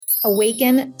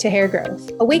Awaken to hair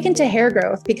growth. Awaken to hair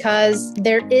growth because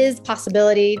there is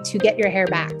possibility to get your hair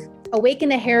back. Awaken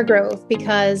to hair growth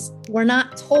because we're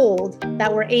not told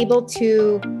that we're able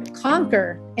to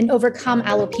conquer and overcome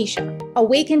alopecia.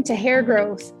 Awaken to hair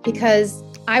growth because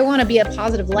I want to be a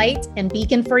positive light and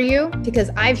beacon for you because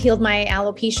I've healed my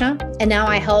alopecia and now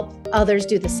I help others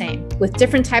do the same with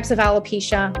different types of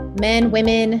alopecia, men,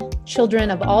 women,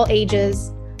 children of all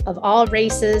ages, of all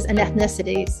races and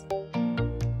ethnicities.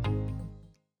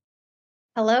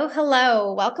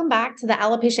 Hello. Welcome back to the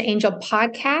Alopecia Angel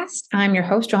podcast. I'm your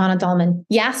host, Johanna Dahlman.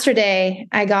 Yesterday,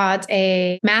 I got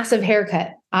a massive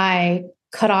haircut. I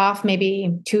cut off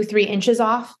maybe 2-3 inches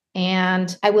off.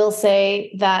 And I will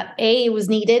say that A, it was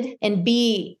needed, and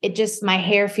B, my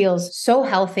hair feels so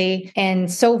healthy and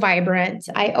so vibrant.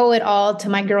 I owe it all to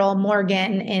my girl,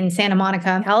 Morgan, in Santa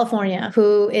Monica, California,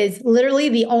 who is literally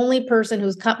the only person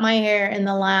who's cut my hair in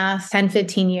the last 10,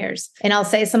 15 years. And I'll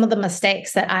say some of the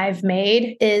mistakes that I've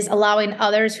made is allowing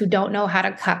others who don't know how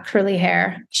to cut curly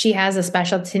hair. She has a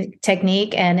special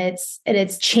technique and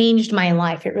it's changed my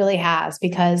life. It really has,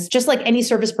 because just like any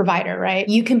service provider, right?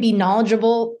 You can be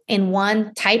knowledgeable in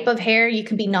one type of hair, you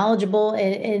can be knowledgeable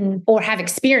in or have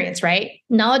experience, right?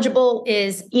 Knowledgeable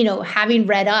is, having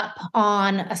read up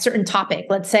on a certain topic,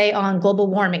 let's say on global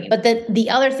warming. But the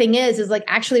other thing is like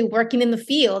actually working in the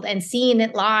field and seeing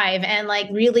it live and like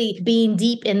really being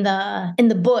deep in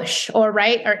the bush or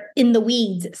in the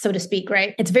weeds, so to speak,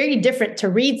 right? It's very different to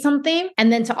read something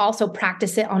and then to also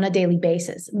practice it on a daily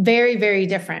basis. Very, very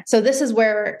different. So this is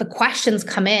where the questions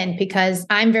come in, because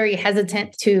I'm very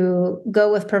hesitant to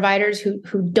go with providers who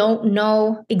don't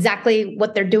know exactly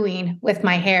what they're doing with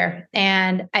my hair.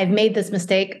 And I've made this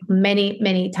mistake many,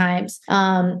 many times.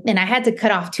 And I had to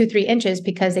cut off 2-3 inches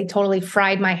because they totally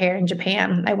fried my hair in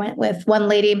Japan. I went with one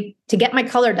lady to get my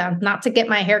color done, not to get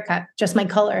my hair cut, just my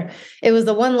color. It was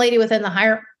the one lady within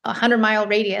the 100-mile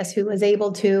radius who was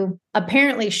able to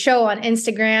apparently show on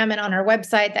Instagram and on her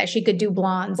website that she could do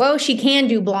blondes. Well, she can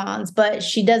do blondes, but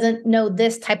she doesn't know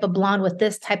this type of blonde with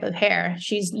this type of hair.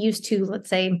 She's used to, let's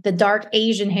say, the dark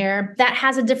Asian hair that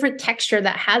has a different texture,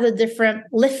 that has a different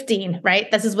lifting,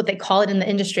 right? This is what they call it in the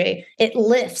industry. It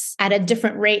lifts at a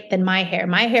different rate than my hair.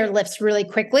 My hair lifts really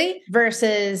quickly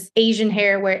versus Asian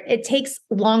hair where it takes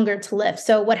longer to lift.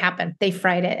 So what happened? They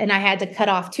fried it and I had to cut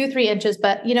off 2-3 inches,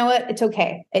 but you know what? It's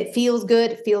okay. It feels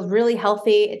good. It feels really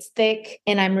healthy. It's thick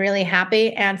and I'm really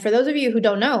happy. And for those of you who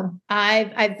don't know,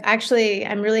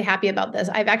 I'm really happy about this.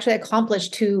 I've actually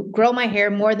accomplished to grow my hair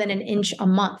more than 1 inch a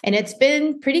month. And it's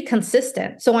been pretty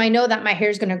consistent. So I know that my hair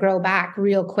is going to grow back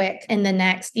real quick in the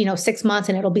next, 6 months,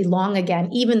 and it'll be long again,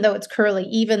 even though it's curly,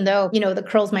 even though, the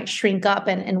curls might shrink up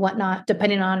and whatnot,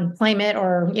 depending on climate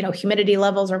or, humidity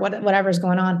levels or whatever's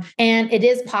going on. And it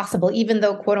is possible, even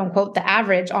though quote unquote, the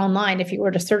average online, if you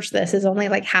were to search this, is only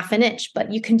like 1/2 inch,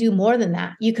 but you can do more than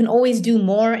that. You can always do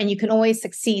more and you can always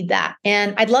succeed that.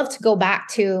 And I'd love to go back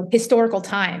to historical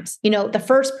times. The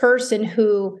first person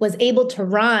who was able to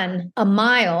run a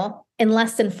mile in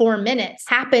less than 4 minutes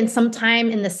happened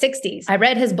sometime in the 60s. I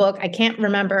read his book. I can't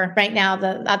remember right now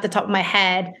at the top of my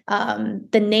head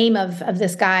the name of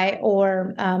this guy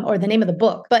or the name of the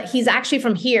book, but he's actually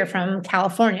from here, from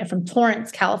California, from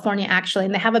Torrance, California, actually.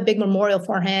 And they have a big memorial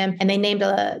for him and they named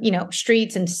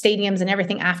streets and stadiums and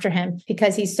everything after him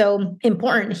because he's so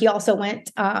important. He also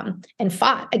went and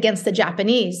fought against the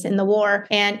Japanese in the war,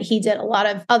 and he did a lot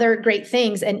of other great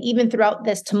things. And even throughout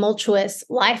this tumultuous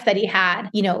life that he had,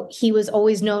 he was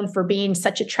always known for being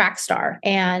such a track star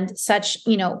and such,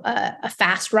 a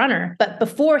fast runner. But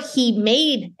before he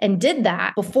made and did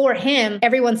that, before him,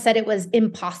 everyone said it was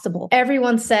impossible.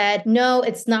 Everyone said, no,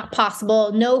 it's not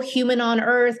possible. No human on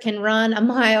earth can run a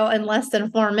mile in less than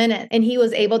 4 minutes. And he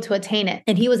was able to attain it.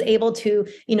 And he was able to,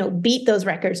 beat those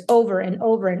records over and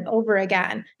over and over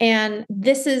again. And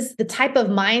this is the type of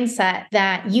mindset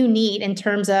that you need in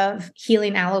terms of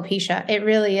healing alopecia. It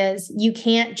really is. You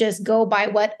can't just go by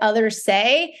what others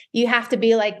say. You have to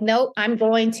be like, nope, I'm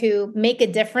going to make a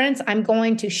difference. I'm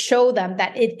going to show them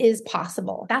that it is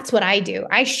possible. That's what I do.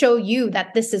 I show you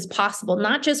that this is possible,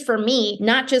 not just for me,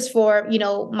 not just for,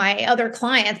 my other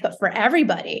clients, but for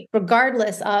everybody,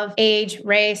 regardless of age,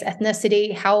 race,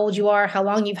 ethnicity, how old you are, how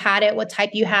long you've had it, what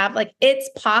type you have. Like, it's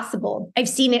possible. I've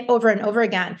seen it over and over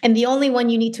again. And the only one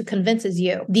you need to convince is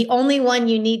you. The only one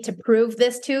you need to prove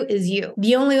this to is you.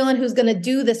 The only one who's going to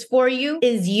do this for you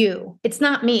is you. It's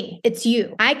not me. me. It's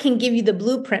you. I can give you the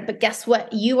blueprint, but guess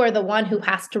what? You are the one who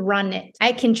has to run it.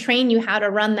 I can train you how to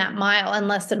run that mile in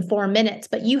less than 4 minutes,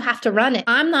 but you have to run it.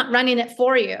 I'm not running it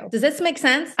for you. Does this make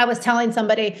sense? I was telling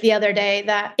somebody the other day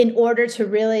that in order to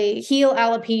really heal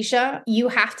alopecia, you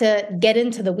have to get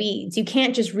into the weeds. You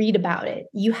can't just read about it.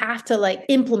 You have to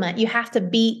implement. You have to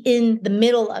be in the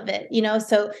middle of it,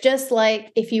 So just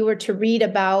like if you were to read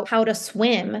about how to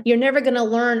swim, you're never going to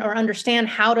learn or understand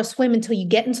how to swim until you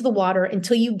get into the water,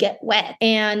 until you get wet.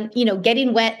 And,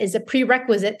 getting wet is a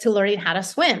prerequisite to learning how to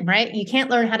swim, right? You can't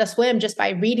learn how to swim just by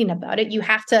reading about it. You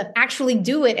have to actually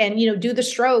do it and, do the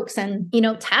strokes and,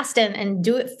 test and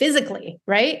do it physically,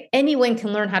 right? Anyone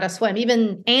can learn how to swim.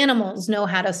 Even animals know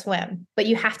how to swim, but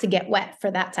you have to get wet for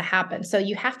that to happen. So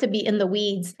you have to be in the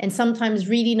weeds, and sometimes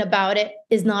reading about it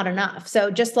is not enough. So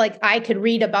just like I could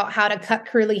read about how to cut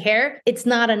curly hair, it's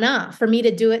not enough for me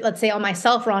to do it, let's say on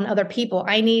myself or on other people.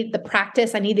 I need the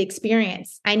practice. I need the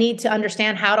experience. I need to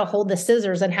understand how to hold the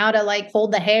scissors and how to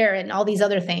hold the hair and all these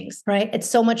other things, right? It's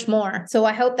so much more. So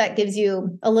I hope that gives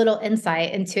you a little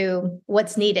insight into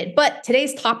what's needed. But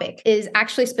today's topic is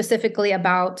actually specifically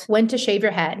about when to shave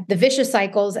your head, the vicious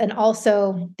cycles, and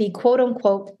also the quote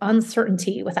unquote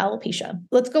uncertainty with alopecia.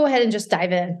 Let's go ahead and just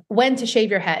dive in. When to shave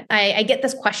your head. I get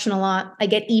this question a lot. I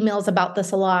get emails about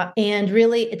this a lot. And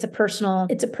really it's a personal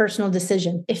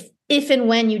decision. If and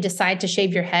when you decide to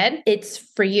shave your head, it's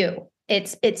for you.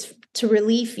 It's to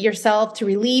relieve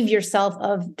yourself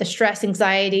of the stress,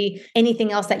 anxiety,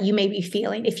 anything else that you may be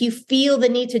feeling. If you feel the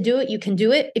need to do it, you can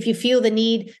do it. If you feel the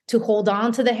need to hold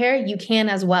on to the hair, you can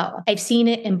as well. I've seen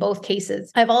it in both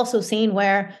cases. I've also seen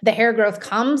where the hair growth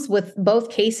comes with both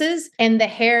cases and the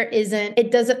hair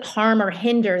it doesn't harm or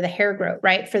hinder the hair growth,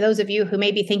 right? For those of you who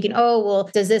may be thinking, oh, well,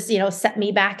 does this, set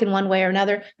me back in one way or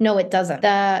another? No, it doesn't.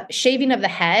 The shaving of the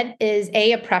head is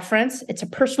a preference. It's a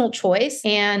personal choice.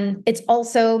 And it's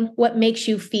also what makes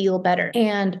you feel better.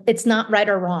 And it's not right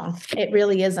or wrong. It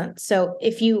really isn't. So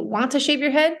if you want to shave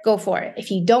your head, go for it. If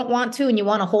you don't want to and you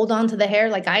want to hold on to the hair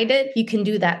like I did, you can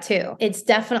do that too. It's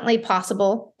definitely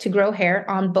possible to grow hair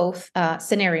on both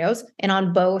scenarios and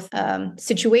on both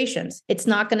situations. It's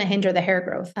not going to hinder the hair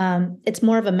growth. It's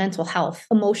more of a mental health,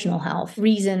 emotional health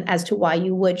reason as to why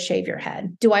you would shave your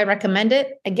head. Do I recommend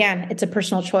it? Again, it's a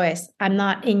personal choice. I'm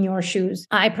not in your shoes.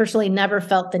 I personally never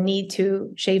felt the need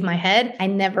to shave my head. I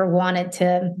never wanted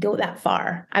to go that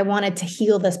far. I wanted to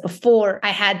heal this before I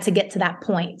had to get to that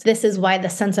point. This is why the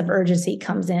sense of urgency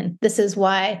comes in. This is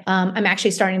why I'm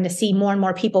actually starting to see more and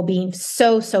more people being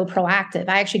so proactive.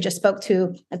 I actually just spoke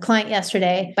to a client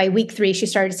yesterday. By week 3, she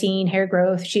started seeing hair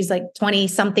growth. She's 20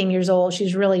 something years old.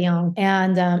 She's really young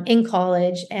and in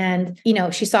college. And,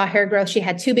 she saw hair growth. She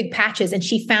had 2 big patches and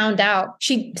she found out,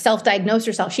 she self-diagnosed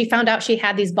herself. She found out she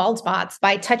had these bald spots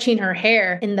by touching her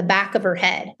hair in the back of her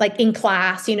head, in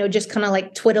class, just kind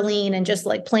of twiddling and just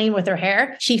playing with her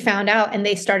hair. She found out and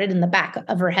they started in the back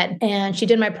of her head. And she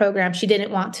did my program. She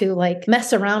didn't want to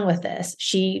mess around with this.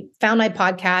 She found my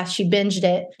podcast. She binged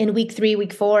it. In week 3,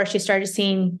 week 4, she started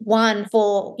seeing one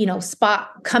full,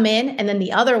 spot come in. And then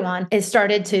the other one has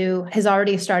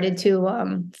already started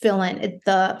to fill in.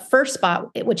 The first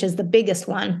spot, which is the biggest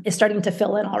one, is starting to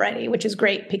fill in already, which is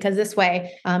great because this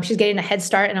way she's getting a head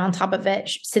start. And on top of it,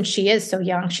 since she is so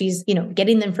young, she's,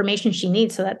 getting the information she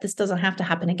needs so that this doesn't have to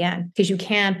happen again, because you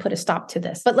can put a stop to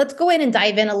this. But let's go in and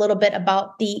dive in a little bit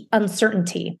about the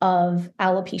uncertainty of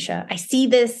alopecia. I see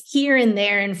this here and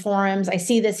there in forums. I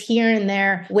see this here and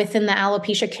there within the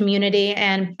alopecia community.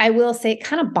 And I will say it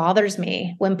kind of bothers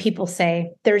me when people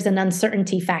say there's an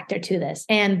uncertainty factor to this.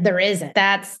 And there isn't.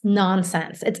 That's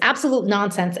nonsense. It's absolute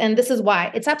nonsense. And this is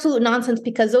why. It's absolute nonsense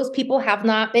because those people have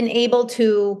not been able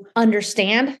to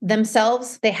understand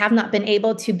themselves. They have not been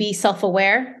able to be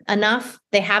self-aware enough.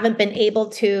 They haven't been able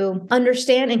to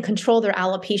understand and control their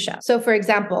alopecia. So for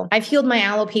example, I've healed my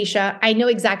alopecia. I know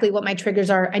exactly what my triggers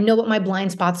are. I know what my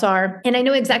blind spots are. And I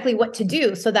know exactly what to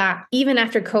do so that even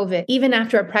after COVID, even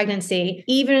after a pregnancy,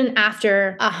 even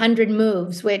after 100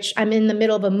 moves, which I'm in the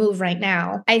middle of a move right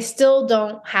now, I still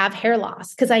don't have hair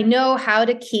loss because I know how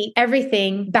to keep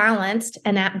everything balanced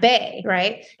and at bay,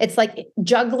 right? It's like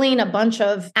juggling a bunch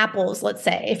of apples, let's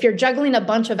say. If you're juggling a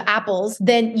bunch of apples,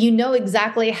 then you know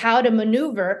exactly how to maneuver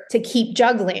to keep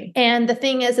juggling. And the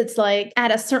thing is, it's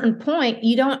at a certain point,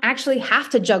 you don't actually have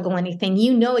to juggle anything.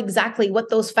 You know exactly what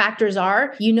those factors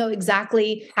are. You know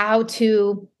exactly how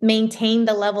to maintain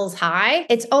the levels high.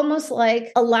 It's almost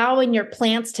like allowing your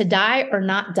plants to die or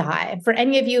not die. For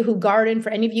any of you who garden,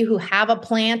 for any of you who have a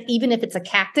plant, even if it's a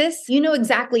cactus, you know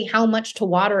exactly how much to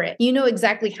water it. You know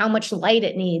exactly how much light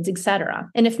it needs, etc.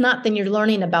 And if not, then you're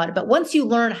learning about it. But once you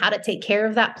learn how to take care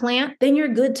of that plant, then you're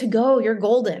good to go. You're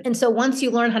golden. golden. And so once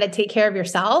you learn how to take care of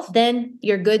yourself, then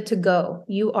you're good to go.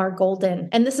 You are golden.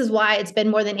 And this is why it's been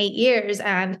more than 8 years.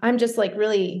 And I'm just like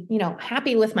really,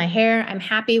 happy with my hair. I'm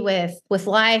happy with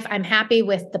life. I'm happy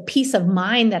with the peace of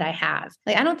mind that I have.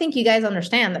 Like, I don't think you guys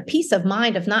understand the peace of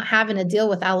mind of not having to deal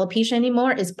with alopecia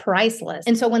anymore is priceless.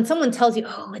 And so when someone tells you,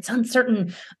 oh, it's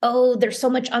uncertain, oh, there's so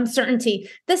much uncertainty,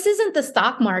 this isn't the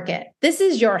stock market. This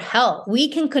is your health. We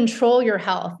can control your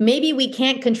health. Maybe we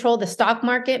can't control the stock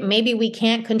market. Maybe we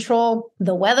can't control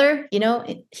the weather.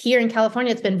 Here in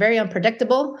California, it's been very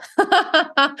unpredictable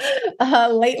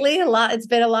lately. It's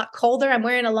been a lot colder. I'm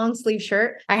wearing a long sleeve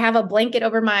shirt. I have a blanket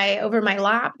over my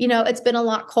lap. It's been a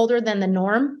lot colder than the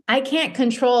norm. I can't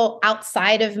control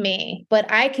outside of me,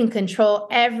 but I can control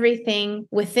everything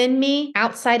within me,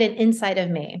 outside and inside of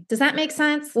me. Does that make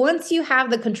sense? Once you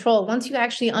have the control, once you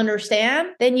actually understand,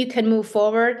 then you can move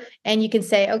forward and you can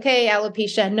say, okay,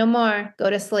 alopecia, no more, go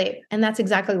to sleep. And that's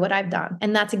exactly what I've done.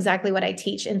 And that's exactly what I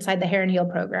teach inside the Hair and Heal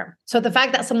program. So the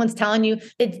fact that someone's telling you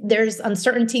there's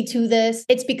uncertainty to this,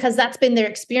 it's because that's been their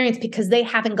experience because they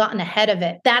haven't gotten ahead of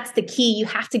it. That's the key. You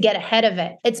have to get ahead of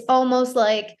it. It's almost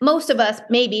like most of us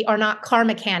maybe are not car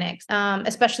mechanics,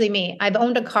 especially me. I've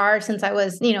owned a car since I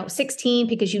was, 16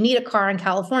 because you need a car in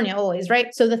California always,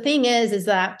 right? So the thing is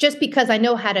that just because I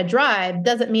know how to drive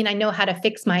doesn't mean I know how to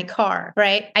fix my car,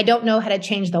 right? I don't know how to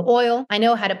change the oil. I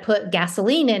know how to put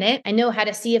gasoline in it. I know how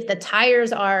to see if the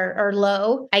tires are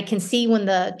low. I can see when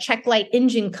the check light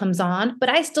engine comes on, but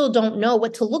I still don't know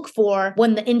what to look for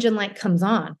when the engine light comes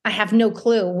on. I have no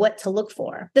clue what to look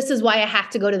for. This is why I have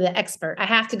to go to the expert. I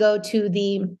have to go to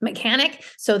the mechanic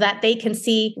so that they can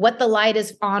see what the light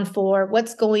is on for,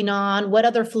 what's going on, what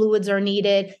other fluids are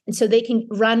needed. And so they can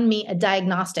run me a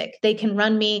diagnostic. They can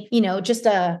run me, just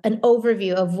an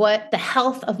overview of what the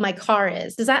health of my car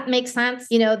is. Does that make sense?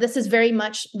 This is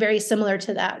very similar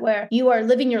to that, where you are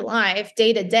living your life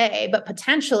day to day, but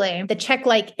potentially the check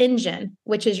light engine,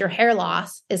 which is your hair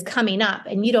loss, is coming up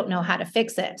and you don't know how to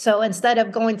fix it. So instead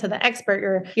of going to the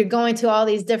expert, you're going to all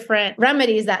these different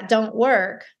remedies that don't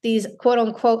work, these quote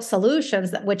unquote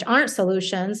solutions which aren't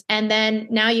solutions. And then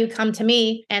now you come to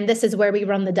me and this is where we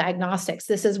run the diagnostics.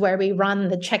 This is where we run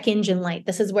the check engine light.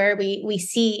 This is where we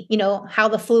see, how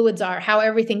the fluids are, how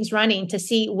everything's running to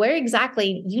see where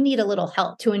exactly you need a little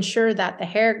help to ensure that the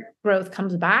hair growth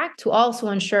comes back, to also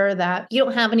ensure that you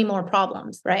don't have any more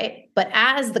problems, right? But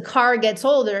as the car gets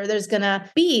older, there's going to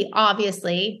be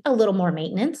obviously a little more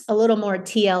maintenance, a little more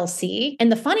TLC.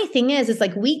 And the funny thing is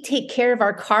like we take care of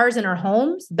our cars and our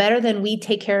homes better than we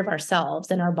take care of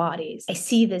ourselves and our bodies. I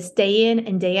see this day in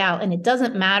and day out, and it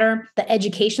doesn't matter the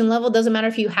education level. It doesn't matter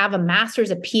if you have a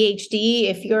master's, a PhD,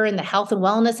 if you're in the health and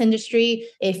wellness industry,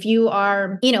 if you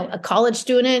are, a college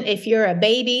student, if you're a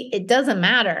baby, it doesn't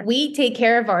matter. We take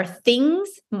care of our things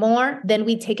more than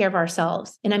we take care of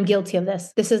ourselves. And I'm guilty of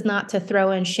this. This is not to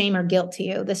throw in shame or guilt to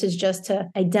you. This is just to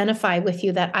identify with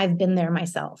you that I've been there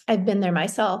myself. I've been there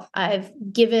myself. I've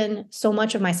given so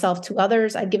much of myself to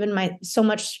others. I've given so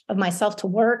much of myself to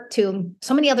work, to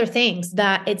so many other things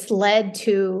that it's led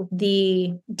to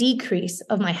the decrease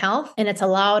of my health. And it's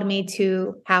allowed me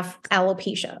to have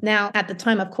alopecia. Now, at the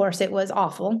time, of course, it was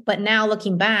awful. But now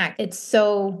looking back, it's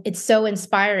so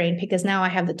inspiring because now I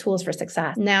have the tools for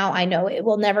success. Now I know it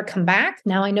will never come back.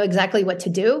 Now I know exactly what to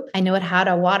do. I know how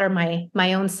to water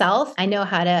my own self. I know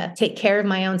how to take care of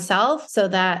my own self so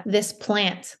that this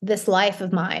plant, this life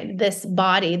of mine, this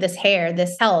body, this hair,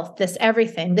 this health, this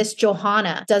everything, this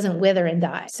Johanna doesn't wither and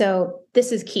die. So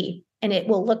this is key. And it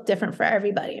will look different for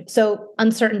everybody. So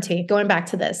uncertainty, going back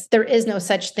to this, there is no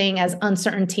such thing as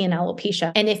uncertainty in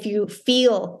alopecia. And if you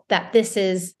feel that this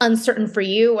is uncertain for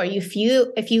you, or if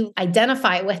you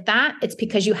identify with that, it's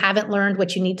because you haven't learned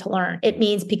what you need to learn. It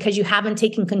means because you haven't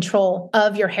taken control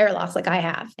of your hair loss like I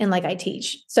have and like I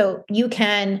teach. So you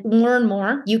can learn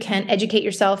more, you can educate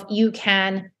yourself, you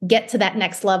can get to that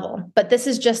next level. But this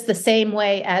is just the same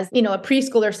way as, a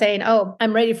preschooler saying, oh,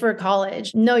 I'm ready for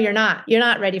college. No, you're not. You're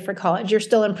not ready for college. You're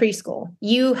still in preschool.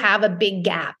 You have a big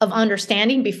gap of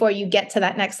understanding before you get to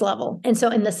that next level. And so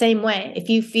in the same way, if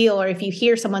you feel or if you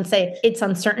hear someone say it's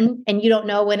uncertain and you don't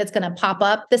know when it's going to pop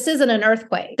up, this isn't an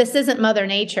earthquake. This isn't Mother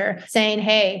Nature saying,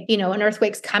 hey, an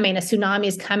earthquake's coming, a tsunami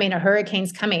is coming, a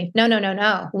hurricane's coming.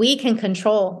 No. We can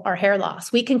control our hair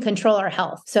loss. We can control our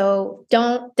health. So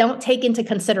don't take into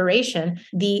consideration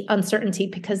the uncertainty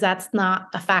because that's not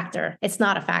a factor. It's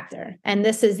not a factor. And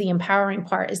this is the empowering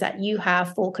part, is that you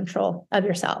have full control control of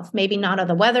yourself. Maybe not of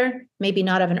the weather, maybe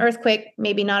not of an earthquake,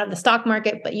 maybe not of the stock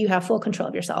market, but you have full control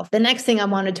of yourself. The next thing I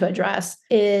wanted to address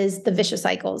is the vicious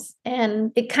cycles.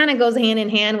 And it kind of goes hand in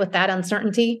hand with that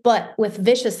uncertainty. But with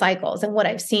vicious cycles, and what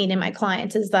I've seen in my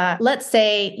clients is that, let's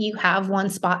say you have one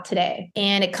spot today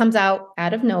and it comes out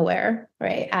of nowhere,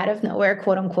 right? Out of nowhere,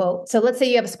 quote unquote. So let's say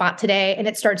you have a spot today and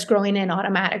it starts growing in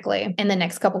automatically in the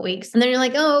next couple of weeks. And then you're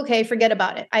like, oh, okay, forget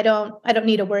about it. I don't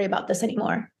need to worry about this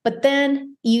anymore. But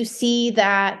then you see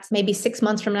that maybe 6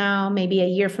 months from now, maybe a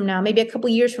year from now, maybe a couple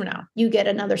of years from now, you get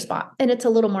another spot and it's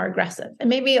a little more aggressive. And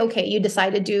maybe, okay, you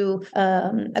decide to do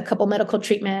a couple medical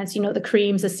treatments, the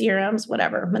creams, the serums,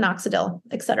 whatever, minoxidil,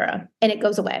 etc. And it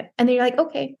goes away. And then you're like,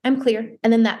 okay, I'm clear.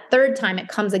 And then that third time it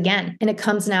comes again and it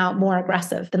comes now more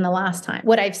aggressive than the last time.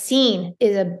 What I've seen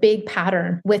is a big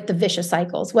pattern with the vicious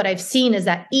cycles. What I've seen is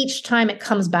that each time it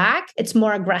comes back, it's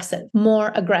more aggressive.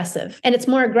 And it's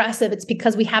more aggressive. It's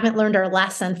because we haven't learned our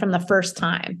lesson from the first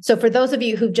time. So for those of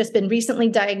you who've just been recently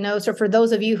diagnosed, or for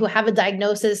those of you who have a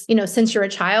diagnosis, since you're a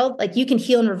child, like you can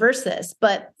heal and reverse this.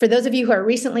 But for those of you who are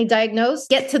recently diagnosed,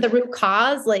 get to the root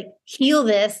cause, like heal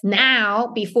this now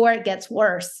before it gets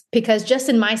worse. Because just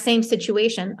in my same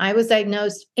situation, I was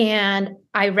diagnosed and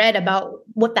I read about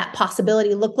what that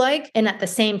possibility looked like. And at the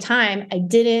same time, I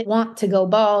didn't want to go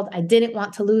bald. I didn't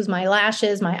want to lose my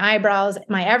lashes, my eyebrows,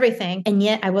 my everything. And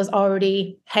yet I was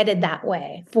already headed that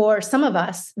way. For some of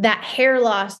us, that hair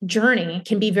loss journey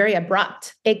can be very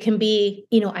abrupt. It can be,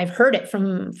 I've heard it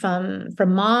from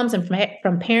moms and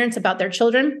from parents about their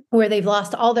children where they've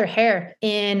lost all their hair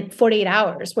in 48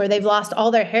 hours, where they've lost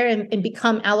all their hair and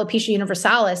become alopecia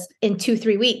universalis in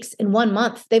 2-3 weeks. In 1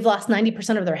 month, they've lost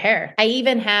 90% of their hair. I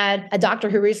even had a doctor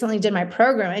who recently did my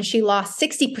program and she lost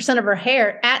 60% of her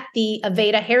hair at the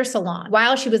Aveda hair salon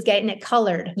while she was getting it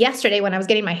colored. Yesterday, when I was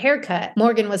getting my hair cut,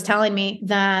 Morgan was telling me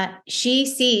that she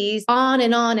sees on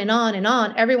and on and on and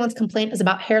on. Everyone's complaint is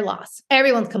about hair loss.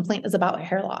 Everyone's complaint is about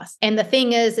hair loss. And the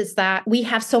thing is that we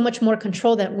have so much more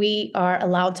control than we are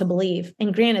allowed to believe.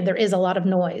 And granted, there is a lot of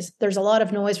noise. There's a lot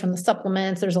of noise from the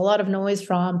supplements. There's a lot of noise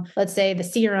from, let's say, the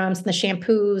serums and the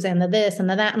shampoos and the this and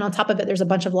the that. And on top of it, there's a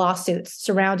bunch of lawsuits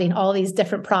surrounding all these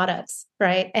different products,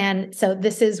 right? And so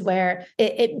this is where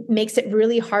it makes it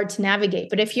really hard to navigate.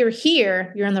 But if you're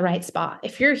here, you're in the right spot.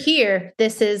 If you're here,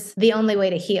 this is the only way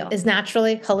to heal, is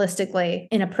naturally, holistically,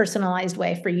 in a personalized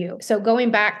way for you. So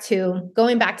going back to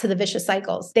the vicious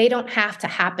cycles, they don't have to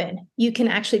happen. You can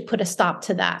actually put a stop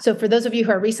to that. So for those of you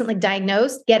who are recently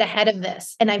diagnosed, get ahead of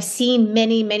this. And I've seen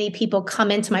many, many people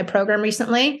come into my program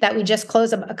recently that we just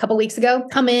closed a couple weeks ago,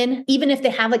 come in, even if they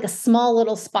have like a small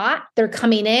little spot, they're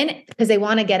coming in because they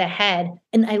want to get ahead.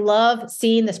 And I love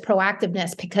seeing this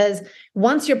proactiveness, because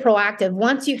once you're proactive,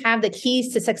 once you have the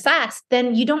keys to success,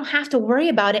 then you don't have to worry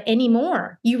about it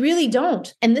anymore. You really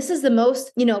don't. And this is the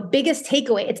most, biggest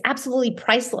takeaway. It's absolutely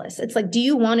priceless. It's like, do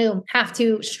you want to have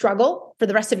to struggle for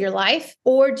the rest of your life?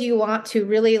 Or do you want to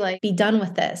really be done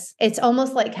with this? It's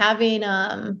almost like having,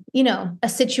 a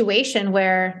situation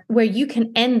where you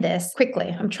can end this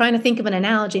quickly. I'm trying to think of an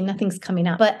analogy. Nothing's coming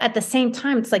up. But at the same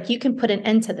time, it's like you can put an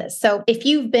end to this. So if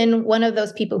you've been one of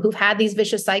those people who've had these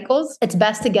vicious cycles, it's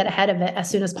best to get ahead of it as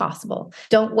soon as possible.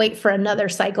 Don't wait for another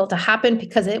cycle to happen,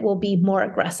 because it will be more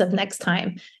aggressive next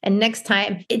time. And next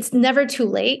time, it's never too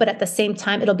late, but at the same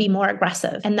time, it'll be more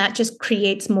aggressive. And that just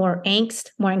creates more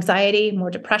angst, more anxiety,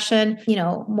 more depression,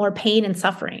 more pain and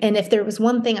suffering. And if there was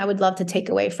one thing I would love to take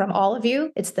away from all of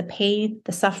you, it's the pain,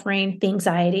 the suffering, the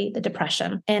anxiety, the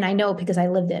depression. And I know because I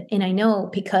lived it. And I know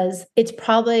because it's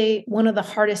probably one of the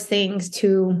hardest things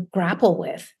to grapple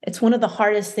with. It's one of the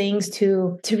hardest things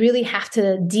to really have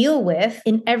to deal with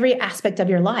in every aspect of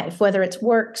your life, whether it's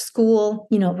work, school,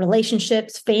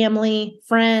 relationships, family,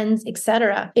 friends,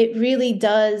 etc. It really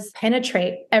does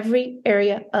penetrate every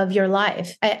area of your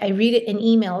life. I read it in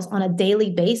emails on a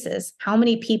daily basis. How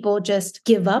many people just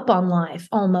give up on life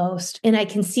almost? And I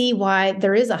can see why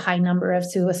there is a high number of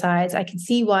suicides. I can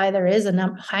see why there is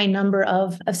a high number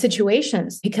of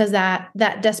situations, because that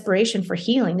desperation for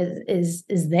healing is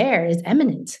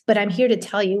eminent. But I'm here to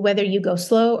tell you, whether you go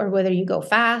slow or whether you go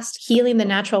fast, healing the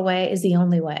natural way is the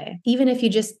only way. Even if you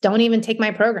just don't even take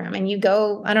my program and you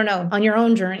go, on your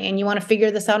own journey and you want to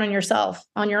figure this out on yourself,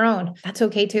 on your own, that's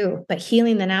okay too. But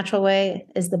healing the natural way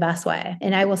is the best way.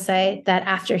 And I will say say that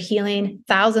after healing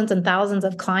thousands and thousands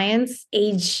of clients,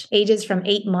 ages from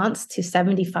 8 months to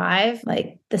 75,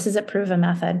 like this is a proven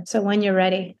method. So when you're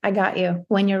ready, I got you.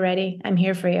 When you're ready, I'm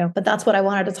here for you. But that's what I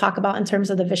wanted to talk about in terms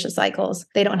of the vicious cycles.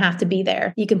 They don't have to be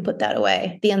there. You can put that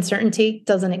away. The uncertainty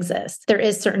doesn't exist. There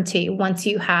is certainty once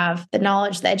you have the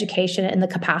knowledge, the education, and the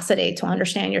capacity to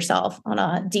understand yourself on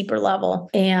a deeper level.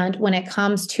 And when it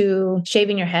comes to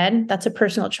shaving your head, that's a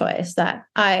personal choice that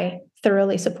I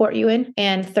thoroughly support you in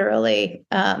and thoroughly,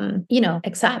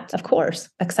 accept,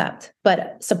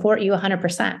 but support you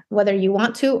 100%, whether you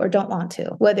want to or don't want to,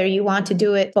 whether you want to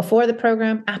do it before the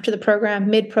program, after the program,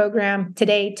 mid-program,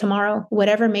 today, tomorrow,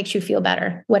 whatever makes you feel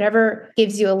better, whatever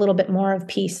gives you a little bit more of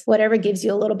peace, whatever gives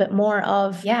you a little bit more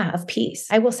of peace.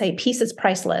 I will say peace is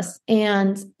priceless.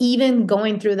 And even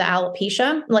going through the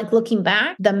alopecia, like looking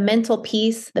back, the mental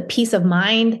peace, the peace of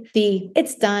mind,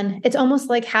 it's done. It's almost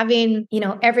like having,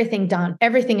 everything done,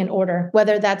 everything in order,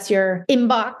 whether that's your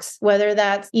inbox, whether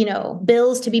that's,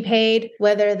 bills to be paid,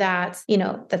 whether that's,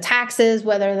 the taxes,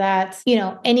 whether that's,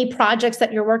 any projects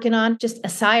that you're working on, just a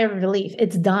sigh of relief.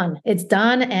 It's done. It's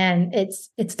done. And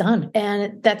it's done.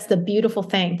 And that's the beautiful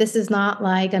thing. This is not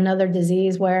like another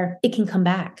disease where it can come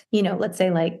back, let's say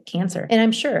like cancer. And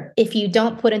I'm sure if you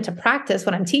don't put into practice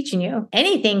what I'm teaching you,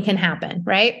 anything can happen,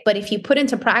 right? But if you put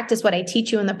into practice what I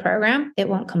teach you in the program, it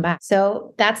won't come back.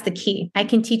 So that's the key. I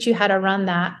can teach you how to run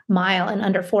that mile in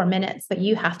under 4 minutes, but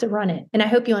you have to run it. And I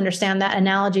hope you understand that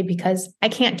analogy because I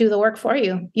can't do the work for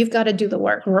you. You've got to do the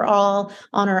work. We're all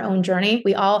on our own journey.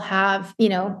 We all have,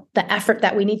 the effort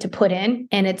that we need to put in,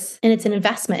 and it's an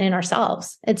investment in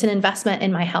ourselves. It's an investment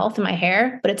in my health and my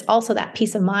hair, but it's also that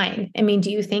peace of mind. I mean,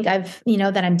 do you think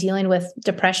that I'm dealing with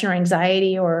depression or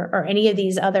anxiety or any of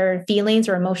these other feelings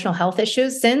or emotional health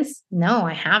issues since? No,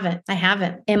 I haven't.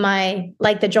 Am I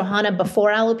like the Johanna before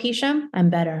alopecia? I'm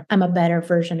better. I'm a better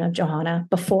version of Johanna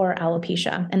before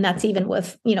alopecia. And that's even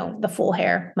with, the full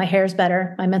hair. My hair's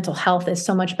better. My mental health is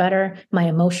so much better. My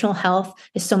emotional health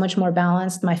is so much more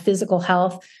balanced. My physical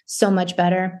health, so much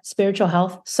better. Spiritual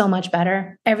health, so much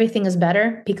better. Everything is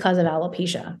better because of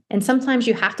alopecia. And sometimes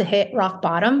you have to hit rock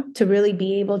bottom to really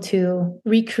be able to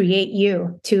recreate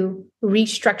you, to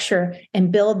restructure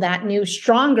and build that new,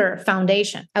 stronger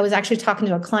foundation. I was actually talking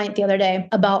to a client the other day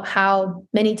about how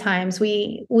many times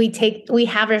we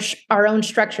have our own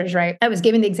structures, right? I was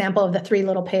giving the example of the 3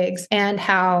 little pigs and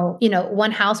how,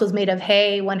 one house was made of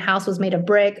hay, one house was made of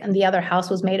brick, and the other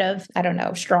house was made of,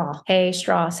 straw. Hay,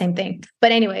 straw, same thing.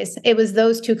 But anyways, it was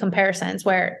those 2 comparisons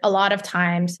where a lot of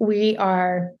times we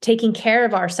are taking care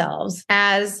of ourselves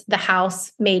as the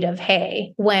house made of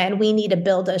hay when we need to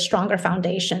build a stronger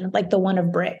foundation, like the one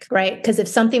of brick, right? Because if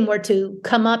something were to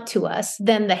come up to us,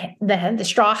 then the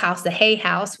straw house, the hay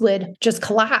house would just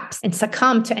collapse and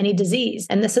succumb to any disease.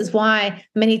 And this is why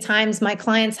many times my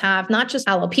clients have not just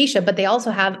alopecia, but they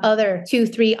also have other 2,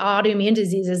 3 autoimmune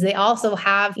diseases. They also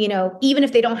have, even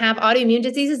if they don't have autoimmune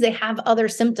diseases, they have other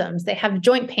symptoms. They have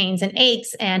joint pains and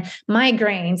aches and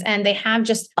migraines, and they have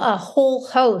just a whole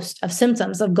host of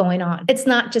symptoms of going on. It's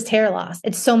not just hair loss.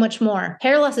 It's so much more.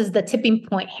 Hair loss is the tipping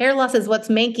point. Hair loss is what's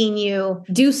making you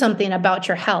do something about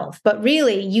your health. But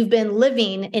really, you've been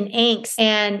living in angst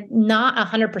and not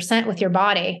 100% with your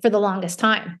body for the longest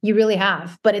time. You really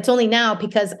have. But it's only now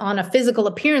because on a physical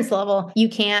appearance level, you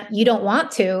don't want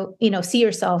to, see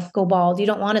yourself go bald. You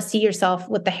don't want to see yourself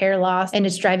with the hair loss and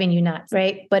it's driving you nuts,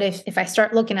 right? But if I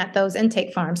start looking at those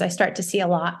intake forms, I start to see a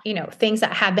lot, things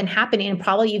that have been happening and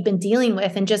probably you've been dealing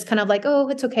with and just kind of like, oh,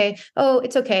 it's okay. Oh,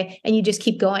 it's okay. And you just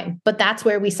keep going. But that's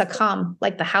where we succumb,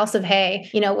 like the house of hay,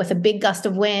 with a big gust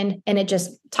of wind and it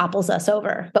just topples us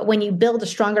over. But when you build a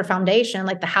stronger foundation,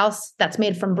 like the house that's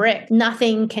made from brick,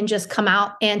 nothing can just come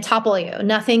out and topple you.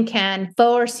 Nothing can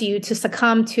force you to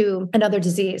succumb to another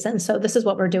disease. And so this is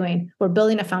what we're doing. We're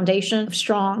building a foundation of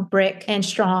strong brick and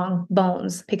strong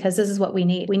bones because this is what we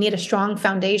need. We need a strong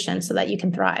foundation so that you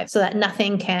can thrive, so that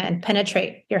nothing can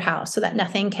penetrate your house, so that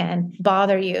nothing can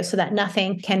bother you, so that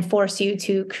nothing can force you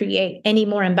to create any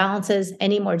more imbalances,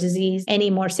 any more disease, any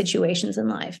more situations in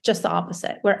life. Just the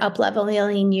opposite. We're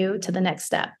up-leveling you to the next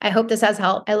step. I hope this has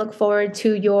helped. I look forward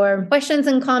to your questions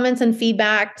and comments and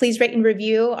feedback. Please rate and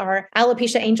review our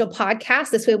Alopecia Angel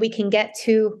podcast. This way we can get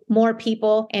to more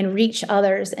people and reach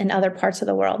others in other parts of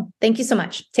the world. Thank you so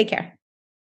much. Take care.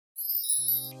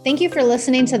 Thank you for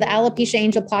listening to the Alopecia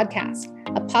Angel podcast,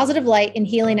 a positive light in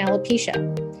healing alopecia.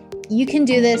 You can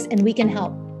do this and we can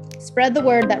help. Spread the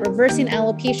word that reversing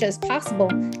alopecia is possible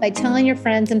by telling your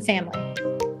friends and family.